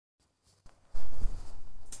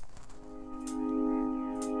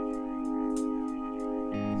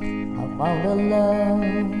found a love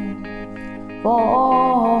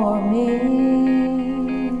for me.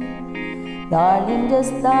 Darling,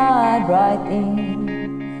 just dive right in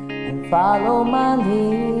and follow my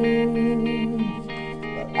lead.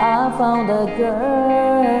 But I found a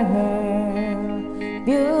girl,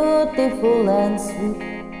 beautiful and sweet.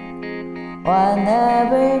 I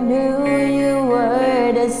never knew you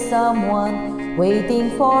were the someone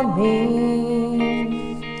waiting for me.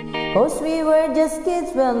 'Cause we were just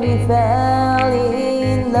kids when we fell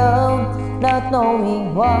in love, not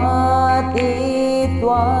knowing what it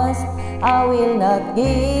was. I will not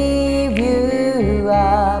give you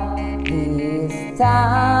up this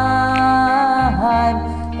time.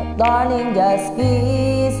 But darling, just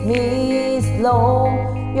kiss me slow.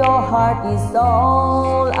 Your heart is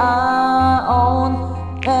all I own,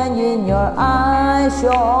 and in your eyes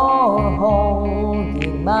you're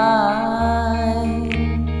holding mine.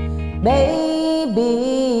 Baby,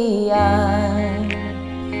 I'm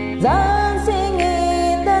dancing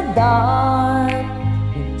in the dark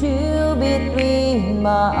with you between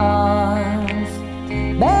my arms,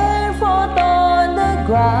 barefoot on the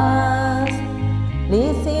grass,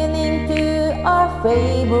 listening to our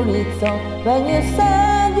favorite song. When you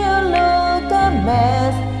said you look a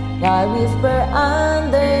mess, I whisper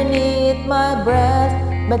underneath my breath,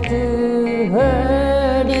 but you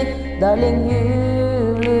heard it, darling, you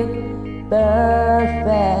look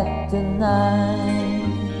perfect tonight.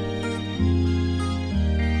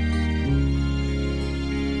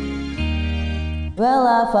 Well,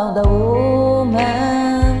 I found a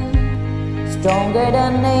woman stronger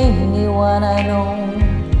than anyone I know.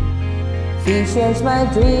 She shares my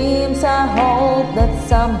dreams. I hope that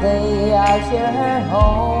someday I'll share her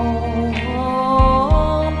home.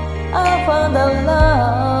 I found a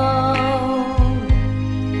love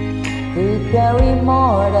to carry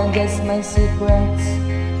more than just my secrets,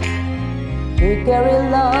 to carry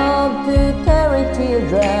love, to carry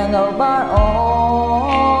children of our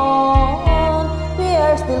own. We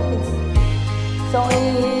are still kids, so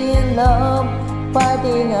in love,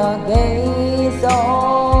 fighting against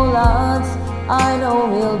all odds. I know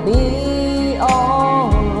we'll be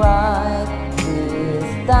alright this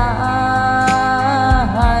time.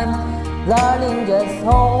 Darling, just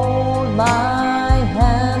hold my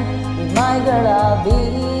hand. Be my girl, I'll be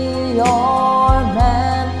your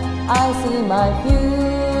man. I see my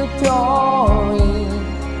future in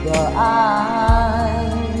your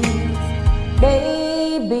eyes.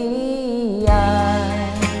 Baby,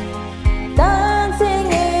 I'm dancing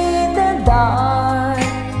in the dark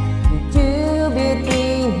with you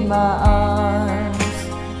between my arms,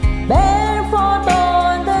 barefoot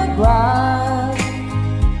on the grass,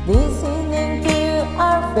 listening to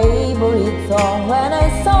our favorite song. When I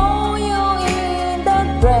saw you in that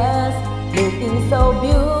dress, looking so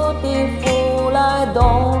beautiful, I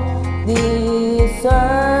don't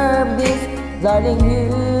deserve this. Darling, you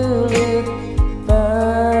look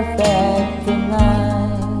perfect tonight.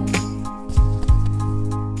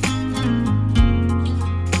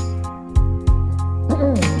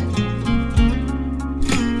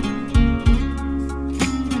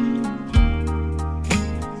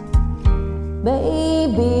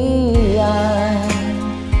 Baby, I'm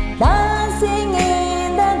dancing in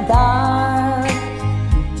the dark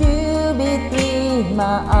with you between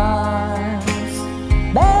my arms,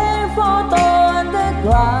 barefoot on the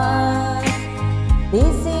grass,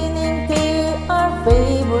 listening to our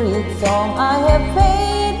favorite song. I have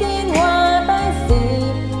faith in what I see.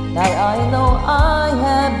 Now I know I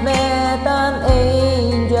have met an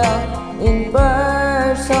angel in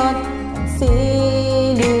person, and she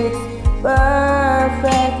looks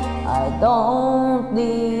perfect. I don't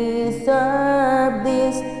deserve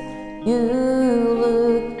this. You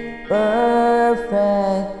look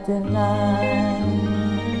perfect tonight.